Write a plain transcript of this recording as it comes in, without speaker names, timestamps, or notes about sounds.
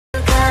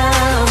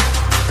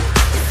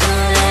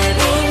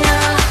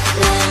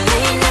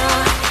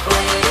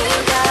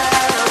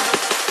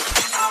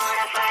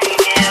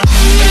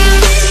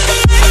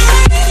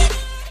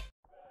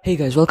Hey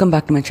guys, welcome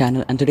back to my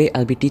channel, and today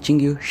I'll be teaching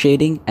you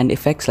shading and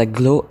effects like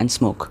glow and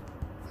smoke.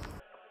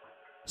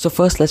 So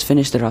first let's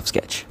finish the rough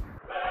sketch.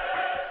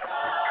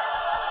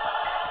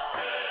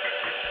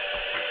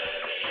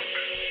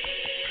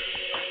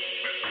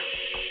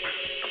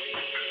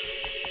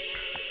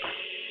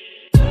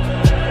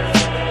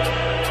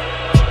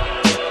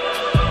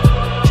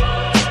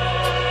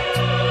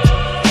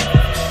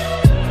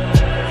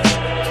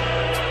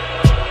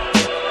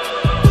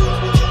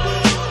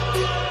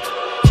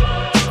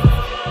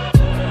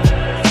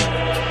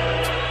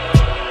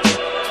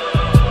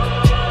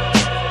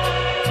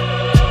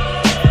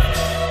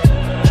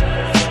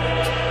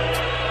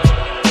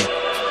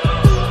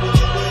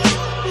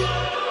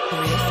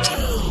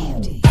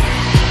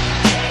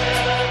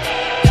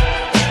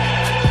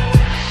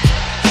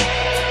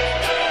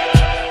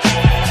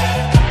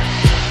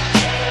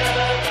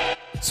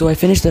 So I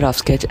finished the rough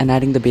sketch and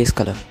adding the base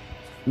color.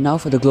 Now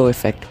for the glow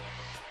effect.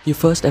 You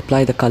first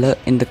apply the color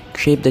in the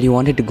shape that you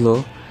want it to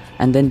glow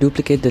and then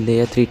duplicate the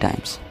layer 3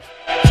 times.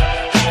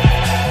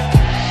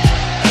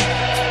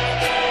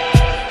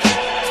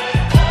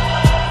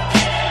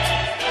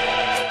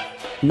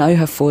 Now you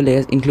have 4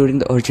 layers including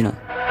the original.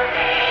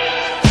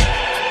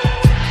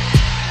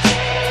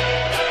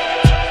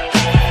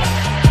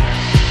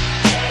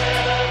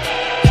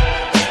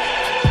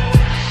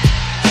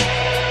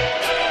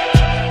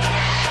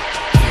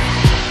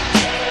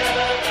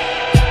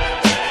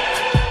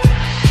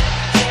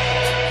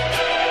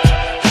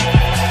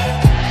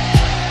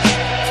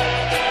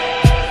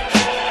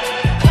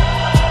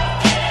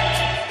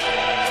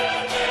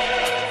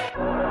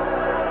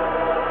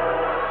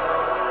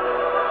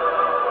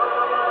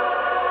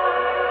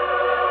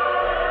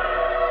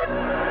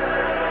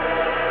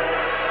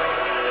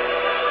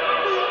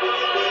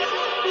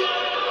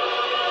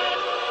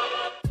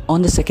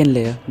 On the second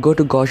layer, go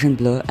to Gaussian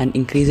blur and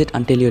increase it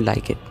until you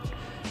like it.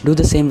 Do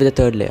the same with the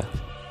third layer.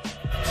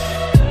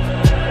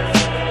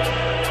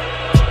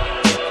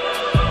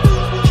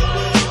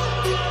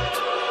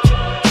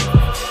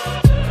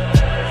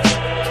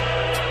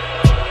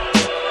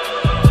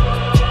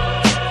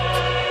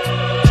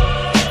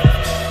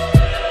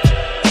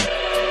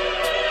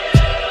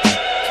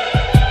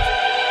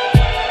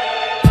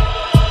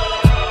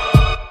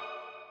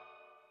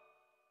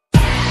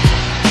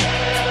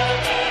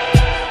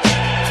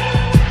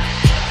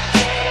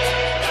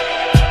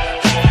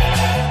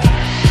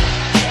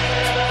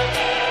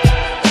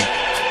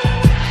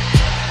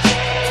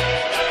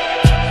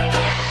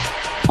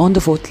 On the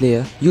fourth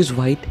layer, use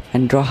white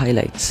and draw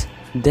highlights.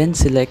 Then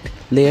select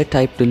layer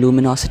type to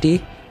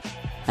luminosity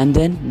and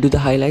then do the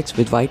highlights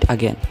with white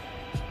again.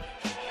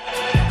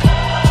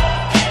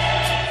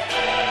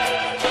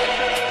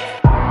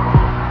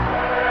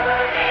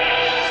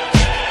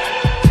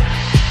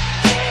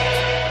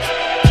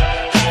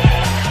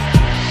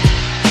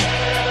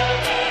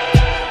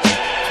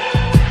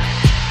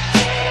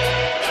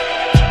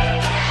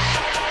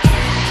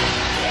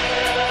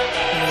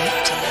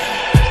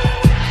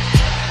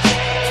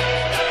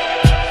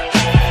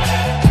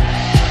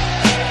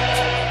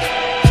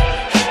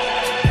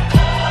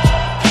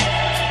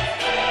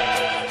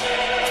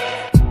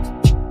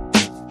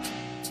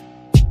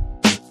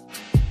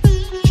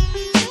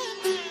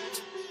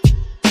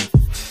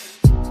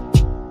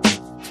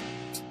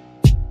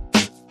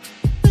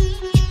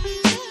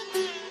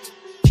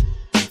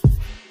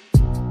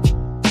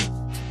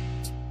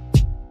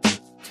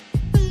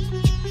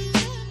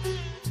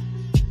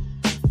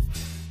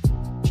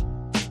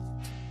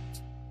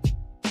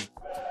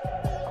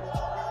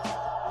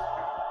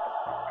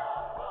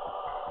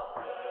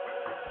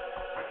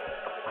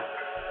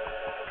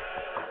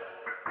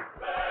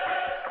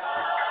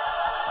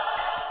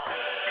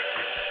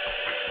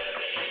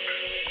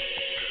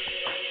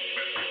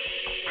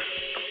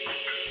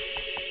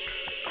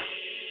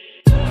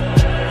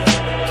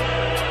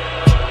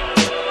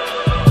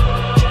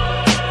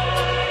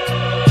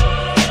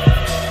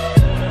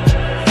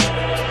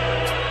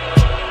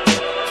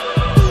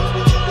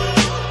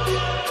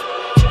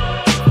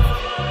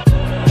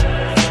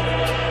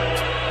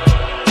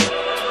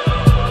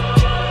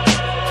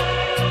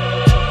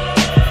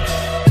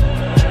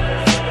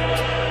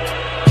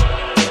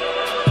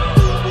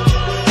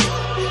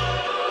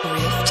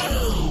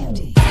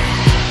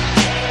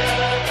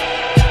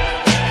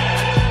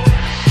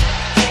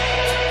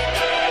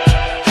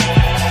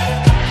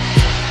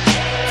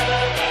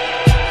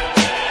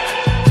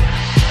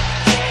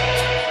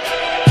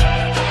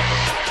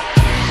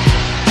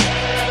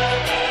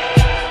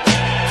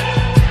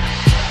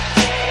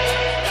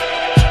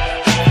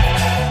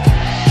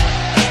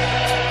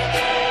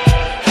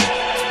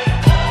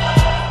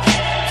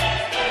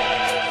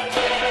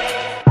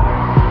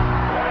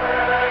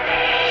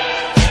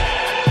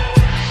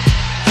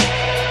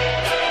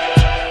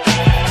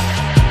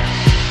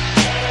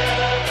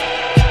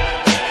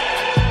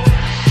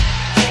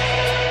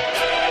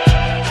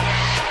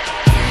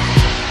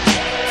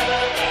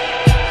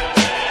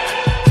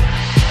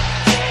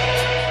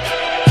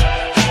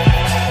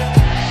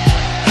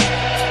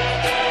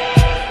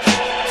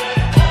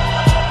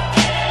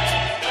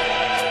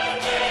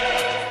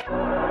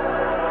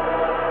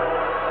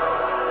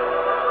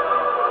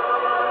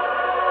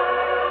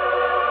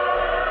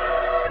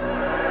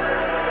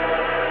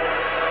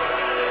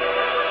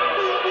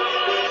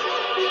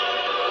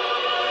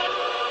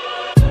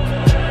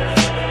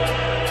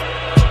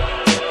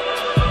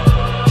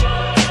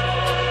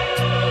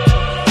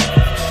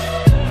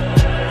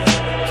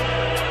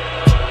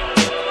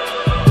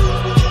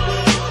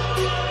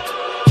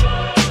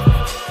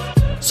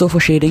 So for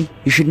shading,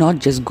 you should not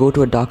just go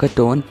to a darker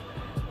tone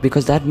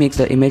because that makes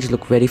the image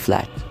look very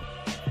flat.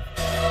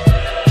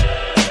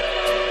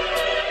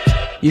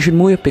 You should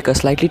move your picker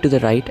slightly to the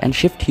right and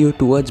shift hue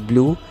towards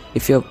blue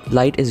if your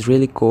light is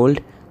really cold,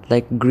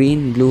 like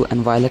green, blue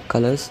and violet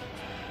colors.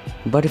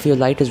 But if your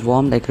light is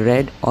warm like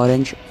red,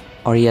 orange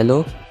or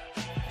yellow,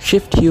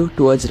 shift hue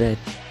towards red.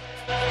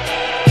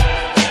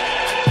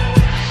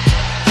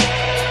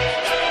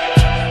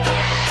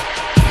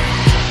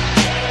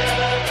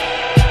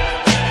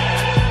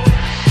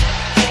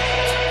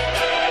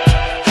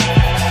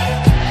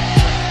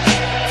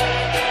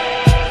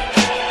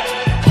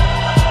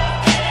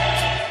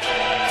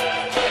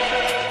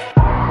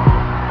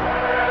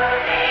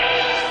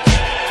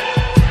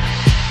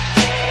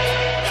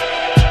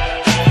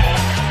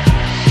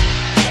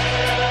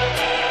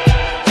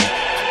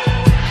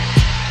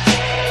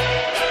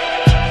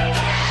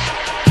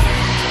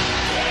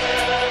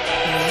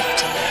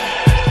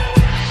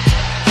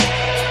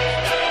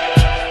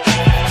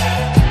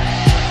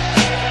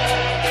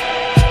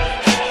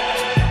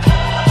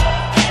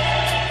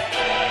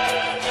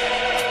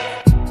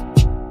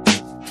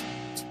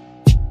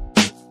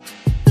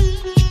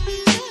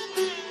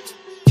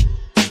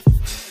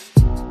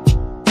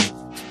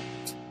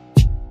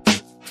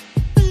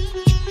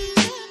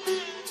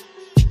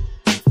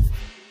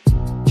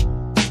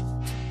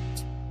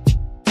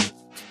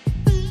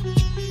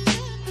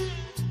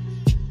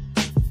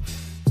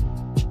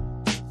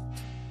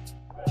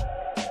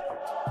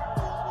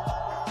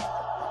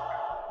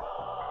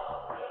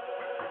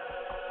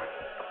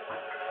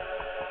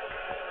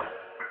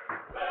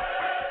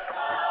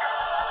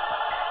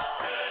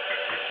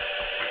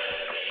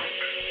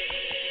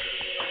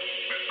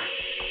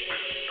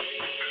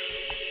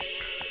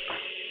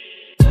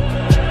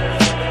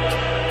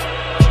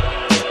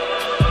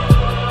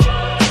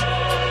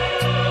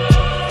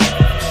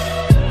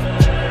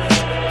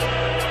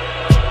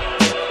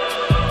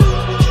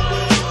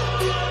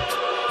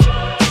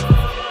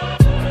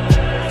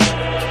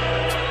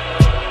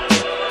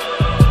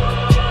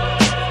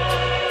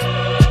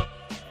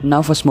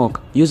 Now for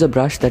smoke, use a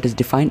brush that is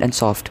defined and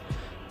soft.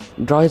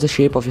 Draw the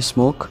shape of your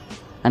smoke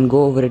and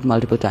go over it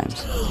multiple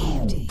times.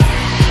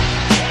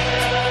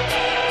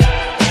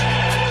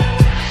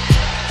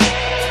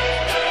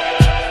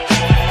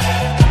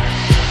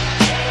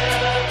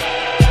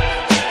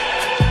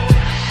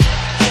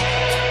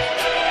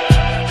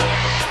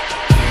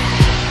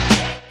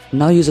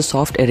 Now use a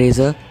soft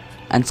eraser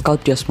and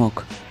sculpt your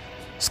smoke.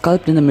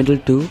 Sculpt in the middle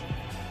too,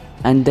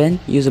 and then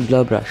use a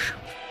blur brush.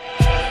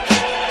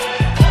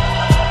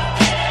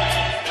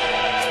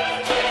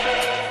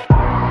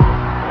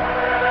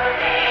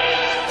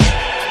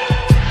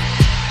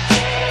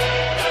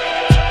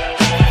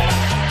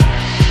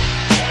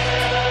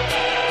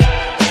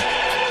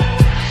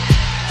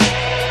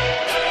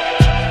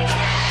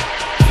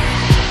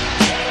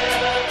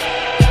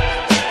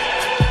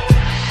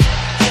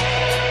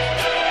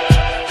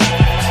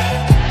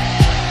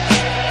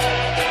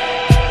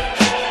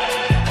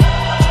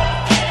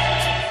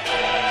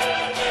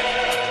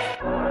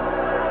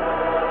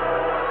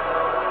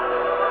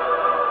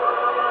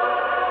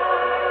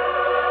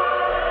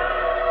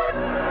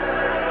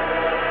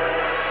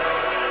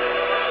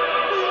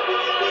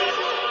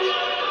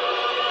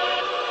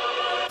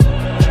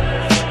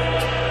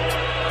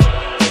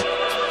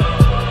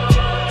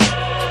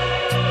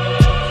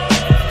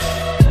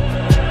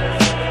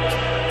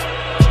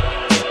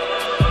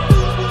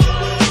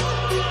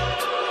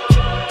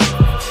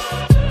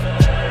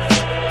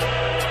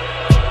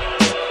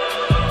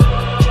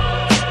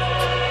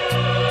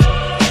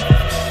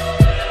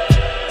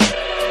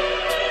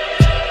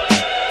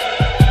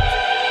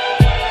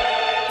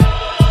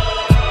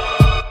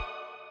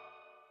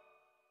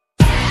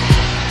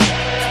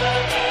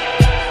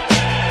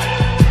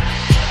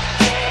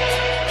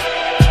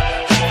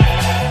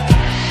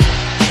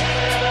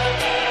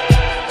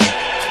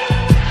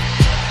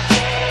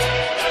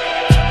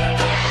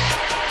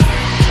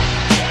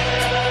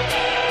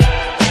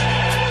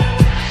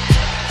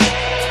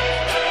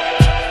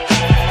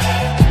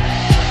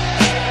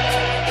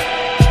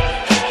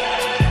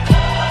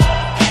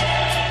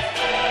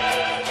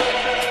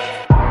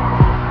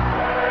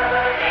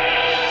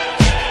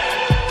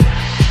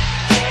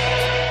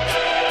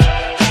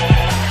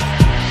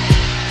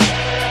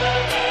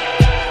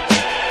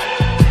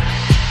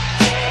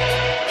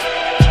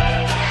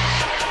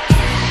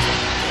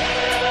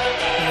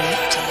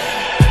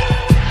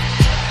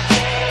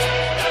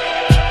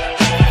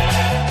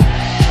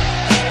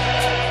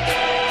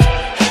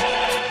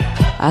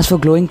 As for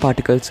glowing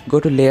particles, go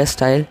to Layer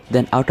Style,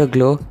 then Outer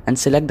Glow and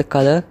select the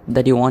color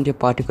that you want your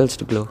particles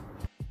to glow.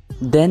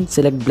 Then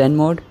select Blend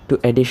Mode to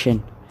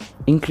Addition.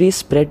 Increase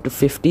Spread to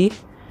 50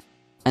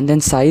 and then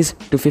Size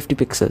to 50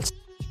 pixels.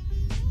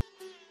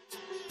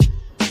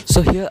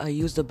 So here I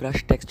use the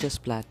brush Texture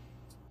Splat.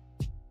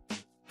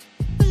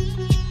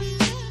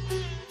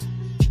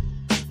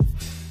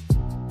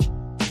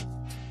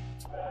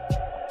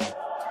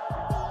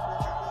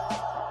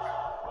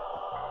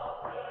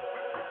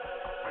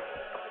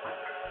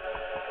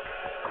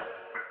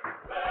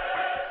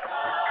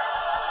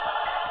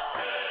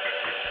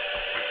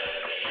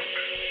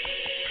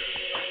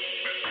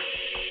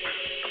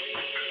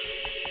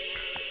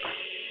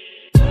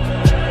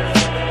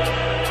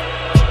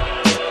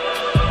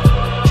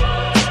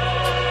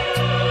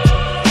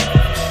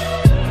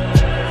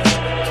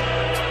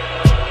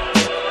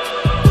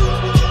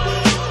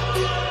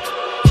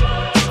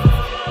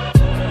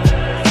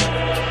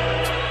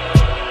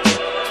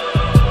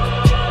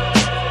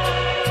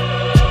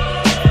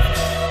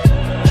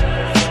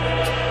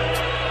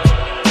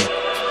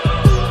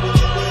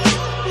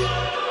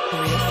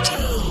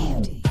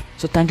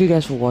 thank you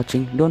guys for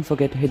watching. Don't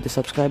forget to hit the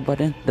subscribe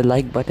button, the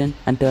like button,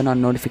 and turn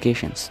on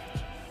notifications.